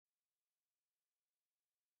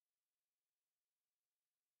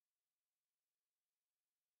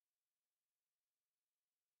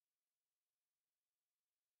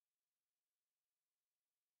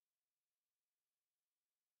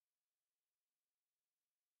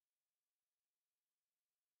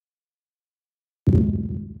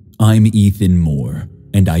I'm Ethan Moore,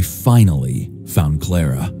 and I finally found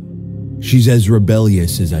Clara. She's as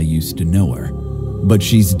rebellious as I used to know her, but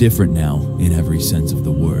she's different now in every sense of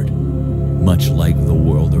the word, much like the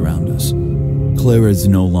world around us. Clara's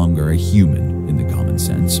no longer a human in the common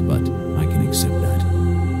sense, but I can accept that,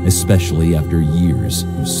 especially after years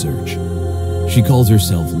of search. She calls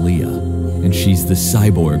herself Leah, and she's the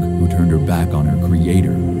cyborg who turned her back on her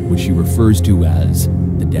creator, which she refers to as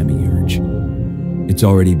the Demiurge. It's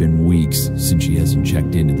already been weeks since she hasn't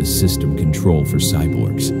checked into the system control for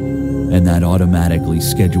cyborgs, and that automatically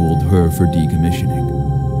scheduled her for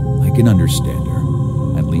decommissioning. I can understand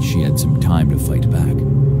her. At least she had some time to fight back.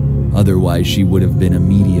 Otherwise, she would have been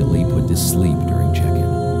immediately put to sleep during check-in.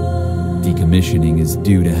 Decommissioning is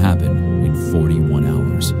due to happen in 41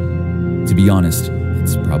 hours. To be honest,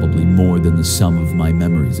 it's probably more than the sum of my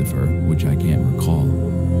memories of her, which I can't recall.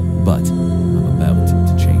 But I'm about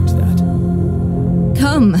to change that.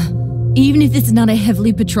 Come. Even if this is not a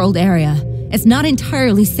heavily patrolled area, it's not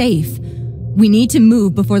entirely safe. We need to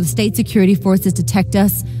move before the state security forces detect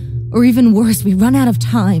us, or even worse, we run out of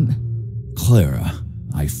time. Clara,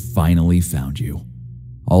 I finally found you.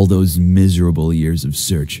 All those miserable years of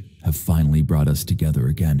search have finally brought us together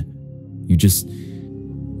again.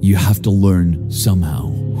 You have to learn somehow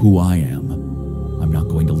who I am. I'm not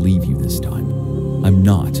going to leave you this time. I'm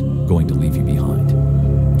not going to leave you behind.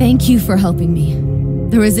 Thank you for helping me.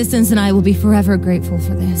 The Resistance and I will be forever grateful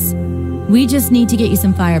for this. We just need to get you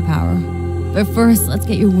some firepower. But first, let's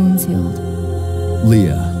get your wounds healed.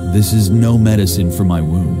 Leah, this is no medicine for my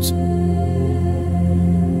wounds.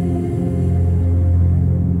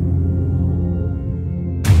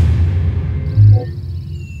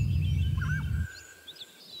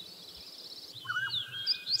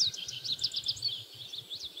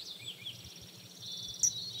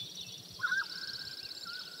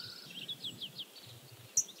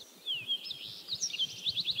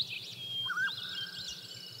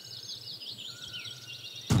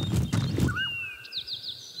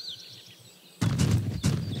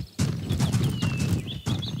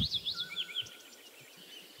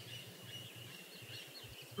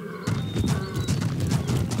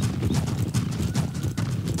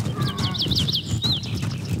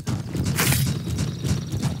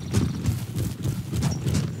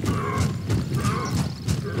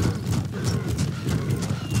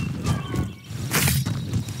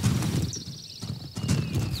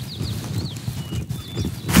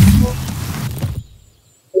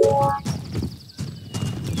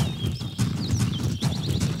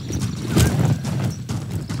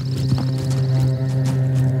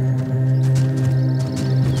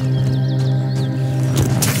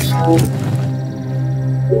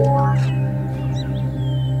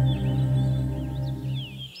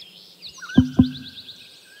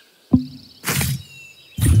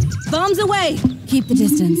 Bombs away! Keep the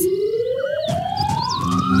distance.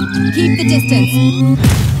 Keep the distance.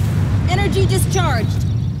 Energy discharged.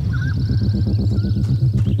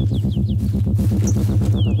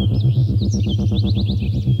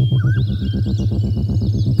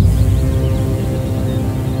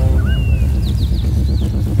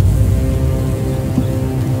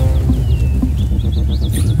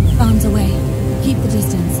 Bombs away. Keep the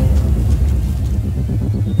distance.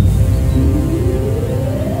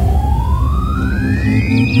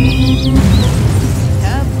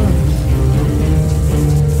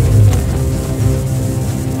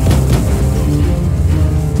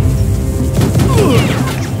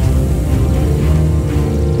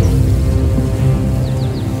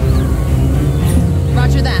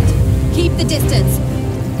 Roger that. Keep the distance.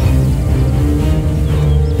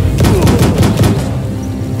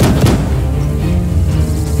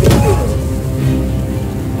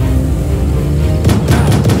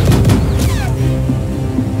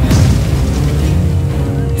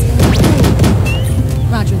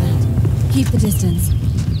 Roger that. Keep the distance.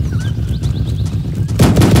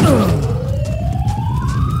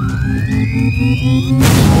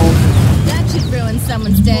 That should ruin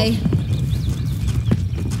someone's day.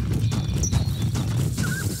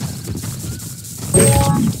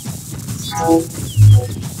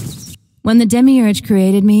 When the Demiurge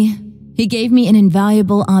created me, he gave me an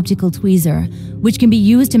invaluable optical tweezer, which can be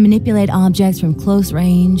used to manipulate objects from close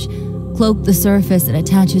range, cloak the surface it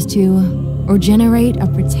attaches to, or generate a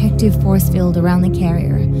protective force field around the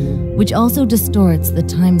carrier, which also distorts the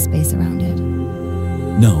time-space around it.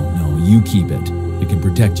 No, you keep it. It can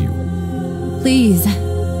protect you. Please,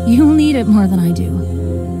 you'll need it more than I do.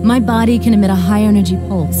 My body can emit a high-energy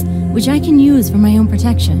pulse, which I can use for my own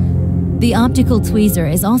protection. The optical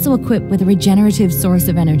tweezer is also equipped with a regenerative source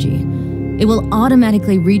of energy. It will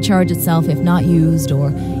automatically recharge itself if not used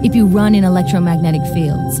or if you run in electromagnetic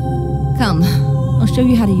fields. Come, I'll show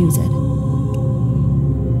you how to use it.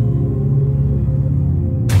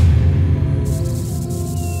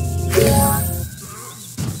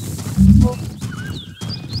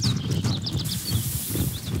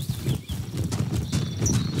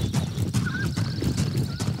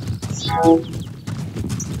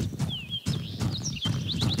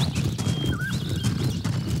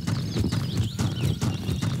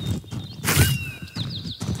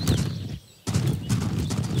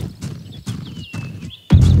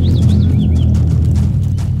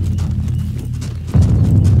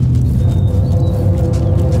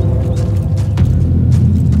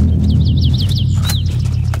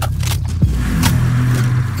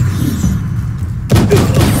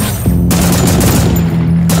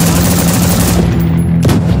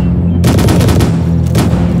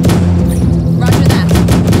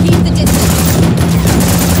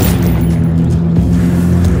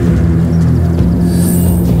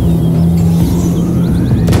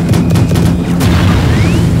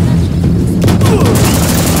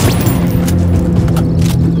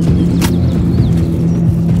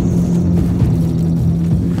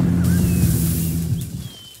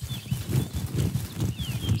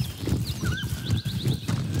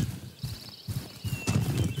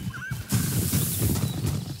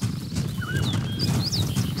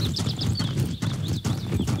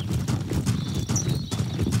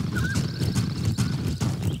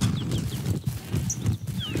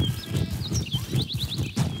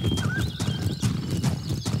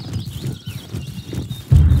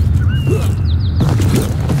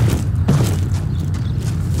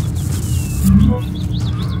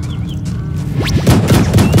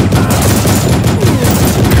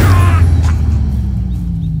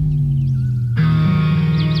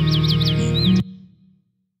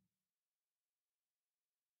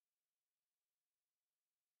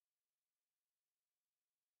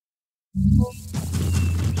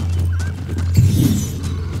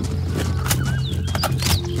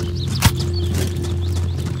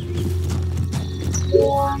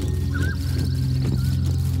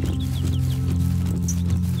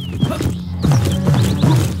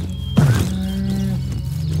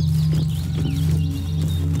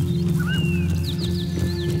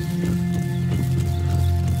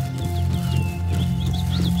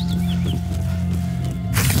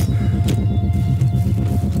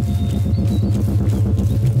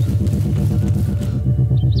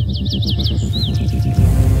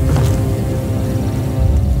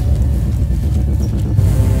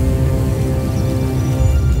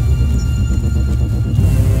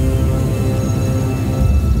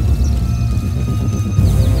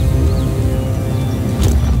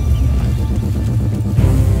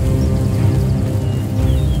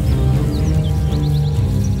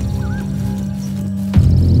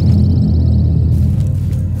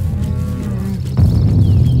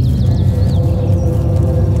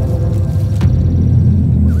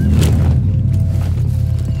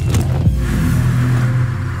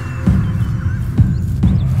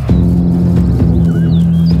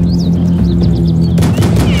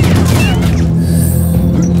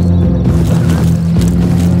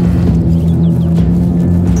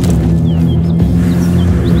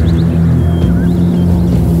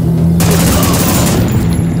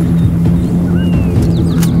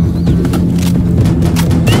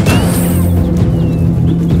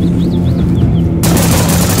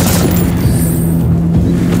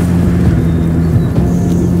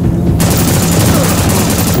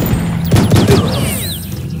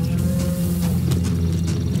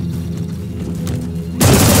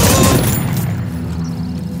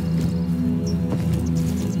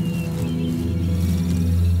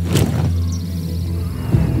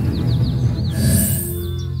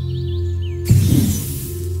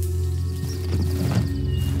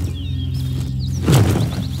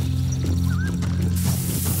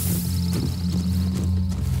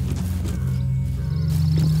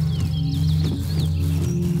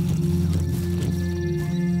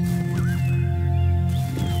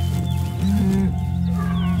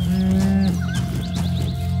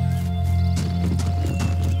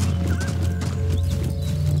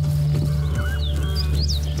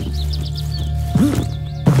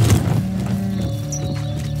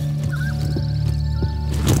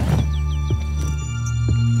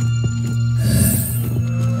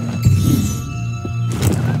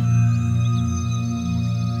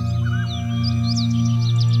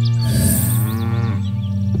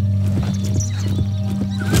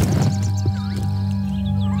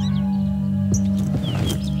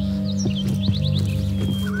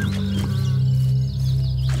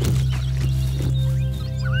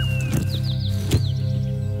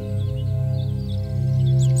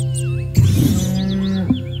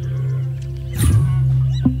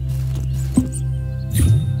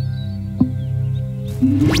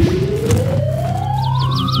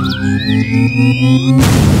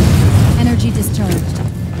 Energy discharged.